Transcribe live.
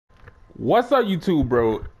What's up, YouTube,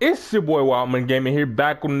 bro? It's your boy Yt-wildmontgamin here,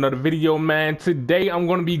 back with another video, man. Today I'm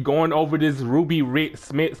going to be going over this Ruby Rik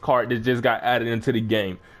Smits card that just got added into the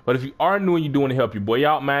game. But if you are new and you do want to help your boy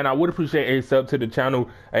out, man, I would appreciate a sub to the channel.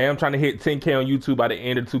 I am trying to hit 10K on YouTube by the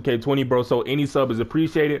end of 2K20, bro, so any sub is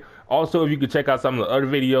appreciated. Also, if you could check out some of the other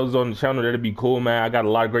videos on the channel, that'd be cool, man. I got a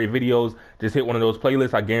lot of great videos. Just hit one of those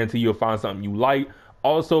playlists. I guarantee you'll find something you like.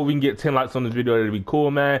 Also, we can get 10 likes on this video, that'd be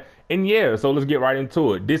cool, man. And yeah, so let's get right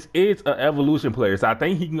into it. This is an evolution player, so I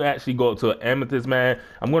think he can actually go up to an amethyst, man.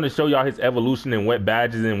 I'm going to show y'all his evolution and what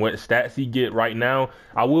badges and what stats he get right now.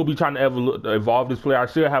 I will be trying to evolve this player. I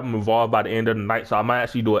should have him evolved by the end of the night, so I might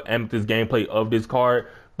actually do an amethyst gameplay of this card.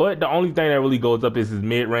 But the only thing that really goes up is his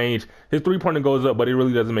mid-range. His three-pointer goes up, but it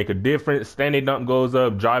really doesn't make a difference. Standing dunk goes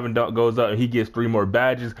up, driving dunk goes up, and he gets 3 more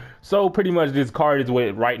badges. So pretty much this card is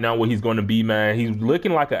right now what he's going to be, man. He's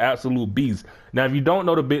looking like an absolute beast. Now, if you don't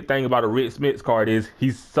know, the big thing about a Rik Smits card is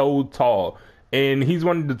he's so tall. And he's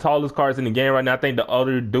one of the tallest cards in the game right now. I think the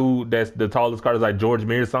other dude that's the tallest card is like George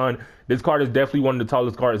Mir's son. This card is definitely one of the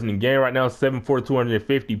tallest cards in the game right now. 7'4",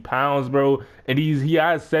 250 pounds, bro. And he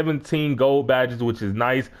has 17 gold badges, which is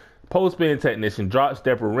nice. Post spin technician, drop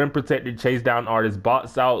stepper, rim protector, chase down artist,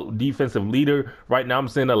 box out, defensive leader. Right now I'm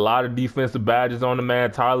seeing a lot of defensive badges on the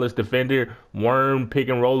man. Tireless defender, worm, pick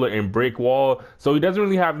and roller, and brick wall. So he doesn't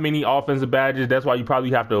really have many offensive badges. That's why you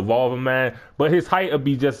probably have to evolve him, man. But his height will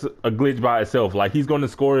be just a glitch by itself. Like, he's going to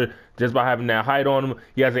score just by having that height on him.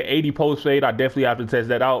 He has an 80 post fade. I definitely have to test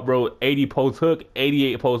that out, bro. 80 post hook,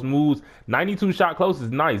 88 post moves, 92 shot close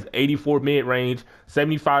is nice. 84 mid range,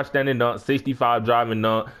 75 standing dunk, 65 driving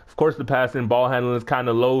dunk. Of course, the passing ball handling is kind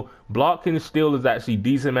of low. Blocking still is actually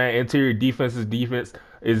decent, man. Interior defense is decent.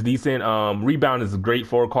 Rebound is a great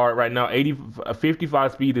for a card right now.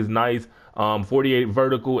 55 speed is nice. 48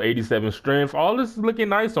 vertical, 87 strength. All this is looking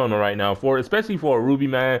nice on him right now, especially for a Ruby,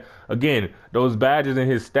 man. Again, those badges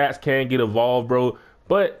and his stats can get evolved, bro.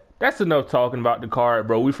 But that's enough talking about the card,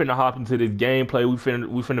 bro. We finna hop into this gameplay.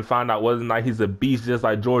 We finna find out whether or not he's a beast just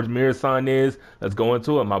like George Mir's son is. Let's go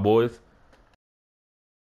into it, my boys.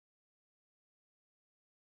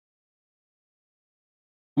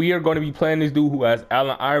 We are going to be playing this dude who has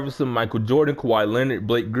Allen Iverson, Michael Jordan, Kawhi Leonard,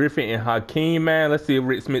 Blake Griffin, and Hakeem, man. Let's see if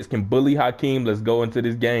Rik Smits can bully Hakeem. Let's go into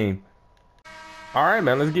this game. All right,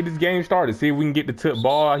 man, let's get this game started. See if we can get the tip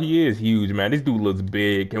ball. He is huge, man. This dude looks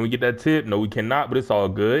big. Can we get that tip? No, we cannot, but it's all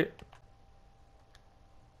good.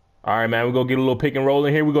 All right, man, we're going to get a little pick and roll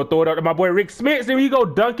in here. We're going to throw it out to my boy Rik Smits. Here we go,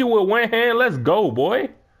 dunking with one hand. Let's go, boy.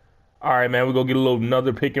 All right, man, we're going to get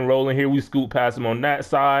another pick and roll in here. We scoop past him on that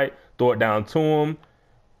side. Throw it down to him.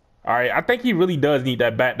 All right, I think he really does need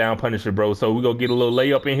that back down punisher, bro. So we're going to get a little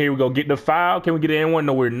layup in here. We're going to get the foul. Can we get it in one?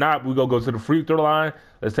 No, we're not. We're going to go to the free throw line.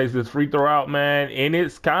 Let's take this free throw out, man. And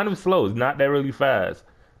it's kind of slow. It's not that really fast.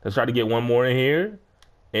 Let's try to get one more in here.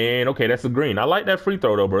 And, okay, that's a green. I like that free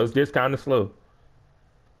throw, though, bro. It's just kind of slow.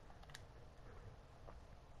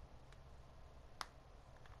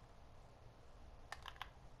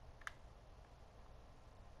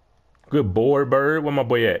 Good board, Bird. Where my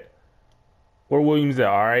boy at? Where Williams at?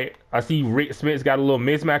 All right. I see Rik Smits got a little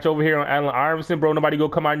mismatch over here on Allen Iverson, bro. Nobody go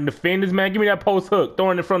come out and defend this, man. Give me that post hook.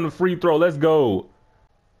 Throwing it from the free throw. Let's go.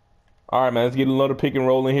 All right, man. Let's get a little pick and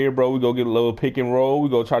roll in here, bro. We go get a little pick and roll. We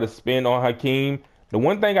go try to spin on Hakeem. The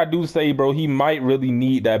one thing I do say, bro, he might really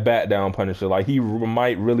need that back down punisher. Like, he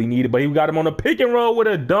might really need it. But he got him on a pick and roll with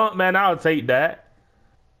a dunk, man. I'll take that.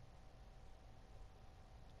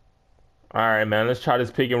 All right, man, let's try this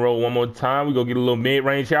pick and roll one more time. We go get a little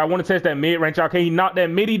mid-range here. I want to test that mid-range. Okay, he knocked that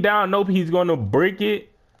midi down. Nope, he's going to break it.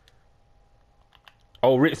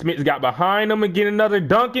 Oh, Rik Smits got behind him and get another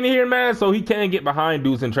dunk in here, man. So he can get behind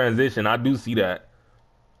dudes in transition. I do see that.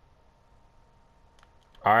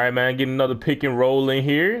 All right, man, get another pick and roll in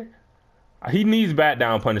here. He needs back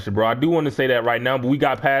down punisher, bro. I do want to say that right now, but we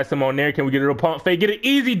got past him on there. Can we get a little pump fake? Get an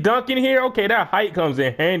easy dunk in here? Okay, that height comes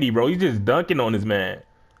in handy, bro. He's just dunking on his man.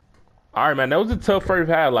 All right, man, that was a tough first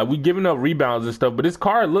half. Like, we giving up rebounds and stuff, but this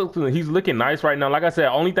card he's looking nice right now. Like I said,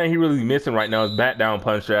 only thing he really missing right now is back down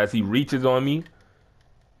punisher as he reaches on me.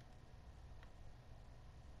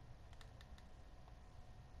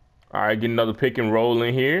 All right, get another pick and roll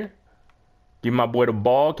in here. Give my boy the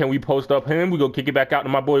ball. Can we post up him? We go kick it back out to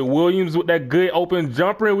my boy Williams with that good open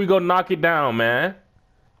jumper, and we go knock it down, man.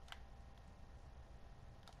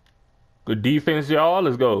 Good defense, y'all.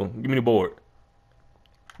 Let's go. Give me the board.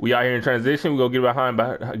 We out here in transition. We go get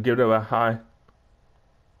it behind.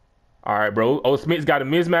 All right, bro. Oh, Smits got a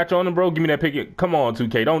mismatch on him, bro. Give me that pick. Come on,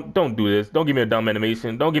 2K. Don't do this. Don't give me a dumb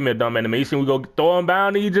animation. Don't give me a dumb animation. We go throw him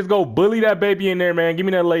down and you just go bully that baby in there, man. Give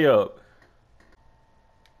me that layup.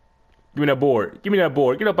 Give me that board. Give me that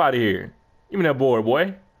board. Get up out of here. Give me that board,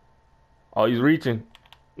 boy. Oh, he's reaching.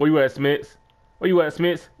 Where you at, Smits? Where you at,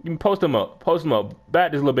 Smits? You can post him up. Post him up.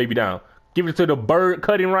 Bat this little baby down. Give it to the bird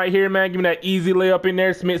cutting right here, man. Give me that easy layup in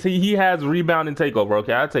there, Smits. He has rebound and takeover.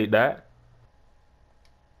 Okay, I'll take that.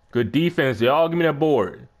 Good defense, y'all. Give me that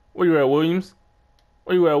board. Where you at, Williams?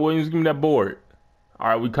 Where you at, Williams? Give me that board. All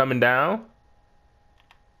right, we coming down.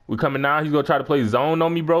 We coming down. He's gonna try to play zone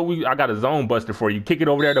on me, bro. I got a zone buster for you. Kick it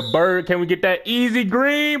over there to Bird. Can we get that easy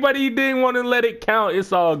green? But he didn't want to let it count.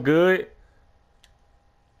 It's all good.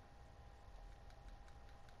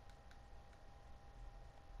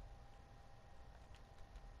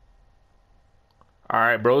 All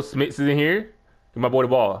right, bro. Smits is in here. Give my boy the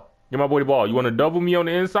ball. Give my boy the ball. You want to double me on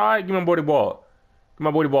the inside? Give my boy the ball. Give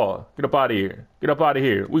my boy the ball. Get up out of here. Get up out of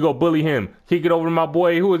here. We go bully him. Kick it over to my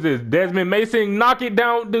boy. Who is this? Desmond Mason. Knock it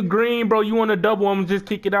down the green, bro. You want to double him? Just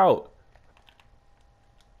kick it out.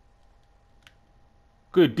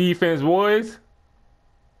 Good defense, boys.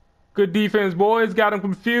 Good defense, boys. Got him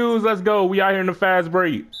confused. Let's go. We out here in the fast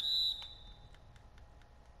break.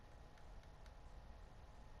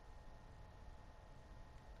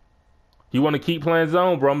 You want to keep playing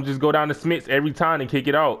zone, bro? I'm gonna just go down to Smits every time and kick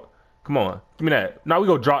it out. Come on. Give me that. Now we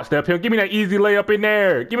go drop step him. Give me that easy layup in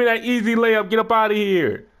there. Give me that easy layup. Get up out of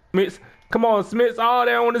here. Smits. Come on, Smits. Oh,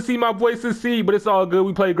 they don't want to see my boy succeed, but it's all good.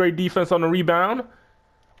 We play great defense on the rebound.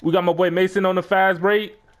 We got my boy Mason on the fast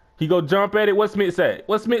break. He go jump at it. What's Smits at?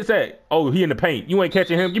 What's Smits at? Oh, he in the paint. You ain't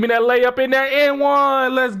catching him. Give me that layup in there. And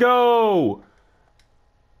one. Let's go.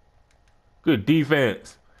 Good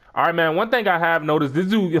defense. All right, man. One thing I have noticed, this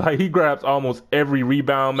dude, like, he grabs almost every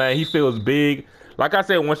rebound, man. He feels big. Like I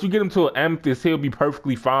said, once you get him to an amethyst, he'll be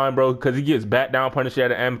perfectly fine, bro, because he gets bat down punisher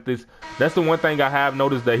at an amethyst. That's the one thing I have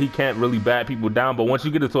noticed, that he can't really bat people down. But once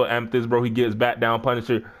you get into an amethyst, bro, he gets bat down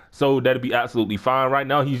punisher, so that'll be absolutely fine. Right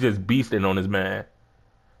now, he's just beasting on his man.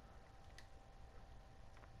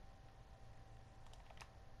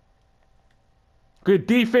 Good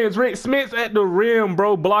defense, Rik Smits at the rim,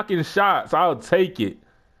 bro, blocking shots. I'll take it.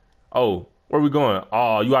 Oh, where we going?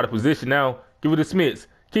 Oh, you out of position now. Give it to Smits.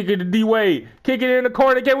 Kick it to D-Wade. Kick it in the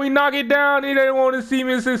corner. Can we knock it down? He didn't want to see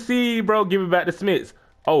me succeed, bro. Give it back to Smits.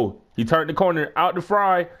 Oh, he turned the corner. Out the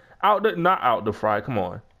fry. Not out the fry. Come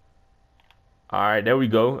on. All right, there we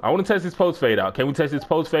go. I want to test this post fade out. Can we test this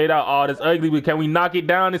post fade out? Oh, that's ugly, but can we knock it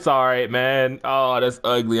down? It's all right, man. Oh, that's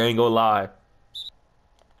ugly. I ain't gonna lie.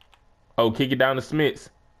 Oh, kick it down to Smits.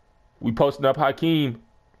 We posting up Hakeem.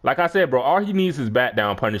 Like I said, bro, all he needs is bat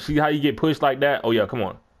down punish. See how you get pushed like that? Oh, yeah, come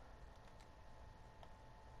on.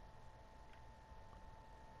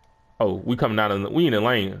 Oh, we coming out of we in the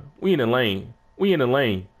lane. We in the lane. We in the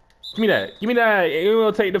lane. Give me that. Give me that.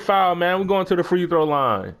 We'll take the foul, man. We're going to the free throw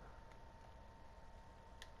line.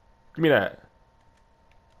 Give me that.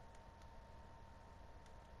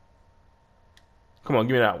 Come on,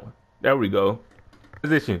 give me that one. There we go.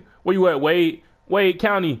 Position. Where you at, Wade? Wade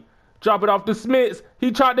County. Drop it off to Smits. He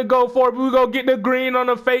tried to go for it, but we go get the green on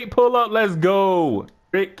the fake pull up. Let's go.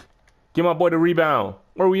 Rick, give my boy the rebound.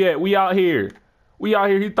 Where we at? We out here. We out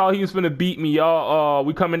here. He thought he was finna beat me, y'all.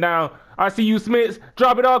 We coming down. I see you, Smits.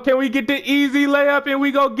 Drop it off. Can we get the easy layup and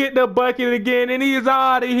we go get the bucket again? And he's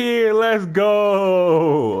out of here. Let's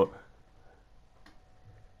go.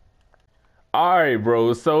 All right,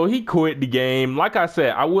 bro. So he quit the game. Like I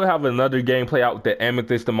said, I will have another game play out with the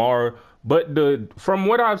Amethyst tomorrow. But from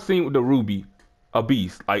what I've seen with the Ruby, a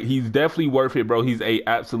beast. Like, he's definitely worth it, bro. He's a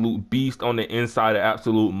absolute beast on the inside, an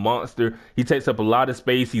absolute monster. He takes up a lot of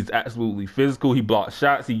space. He's absolutely physical. He blocks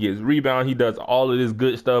shots. He gets rebound. He does all of this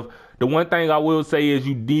good stuff. The one thing I will say is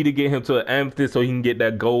you need to get him to an amethyst so he can get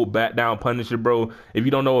that gold bat down punisher, bro. If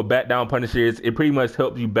you don't know what bat down punisher is, it pretty much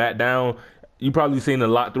helps you bat down. You probably seen a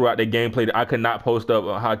lot throughout the gameplay that I could not post up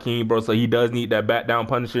Hakeem, bro. So he does need that bat down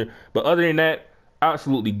punisher. But other than that,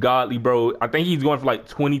 absolutely godly, bro. I think he's going for like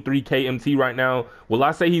 23k MT right now. Will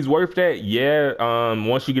I say he's worth that? Yeah.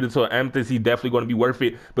 Once you get into an amethyst, he's definitely going to be worth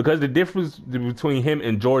it, because the difference between him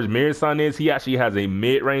and George Mirasan is he actually has a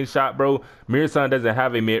mid-range shot, bro. Mirasan doesn't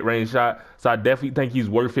have a mid-range shot, so I definitely think he's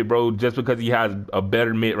worth it, bro, just because he has a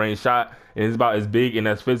better mid-range shot and it's about as big and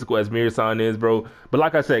as physical as Mirasan is, bro. But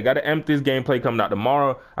like I said, got an amethyst gameplay coming out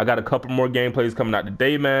tomorrow. I got a couple more gameplays coming out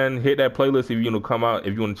today, man. Hit that playlist if you want to come out,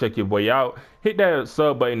 if you want to check your boy out. Hit that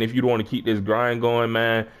sub button if you want to keep this grind going,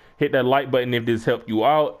 man. Hit that like button if this helped you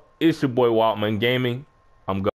out. It's your boy Wildmontgamin. I'm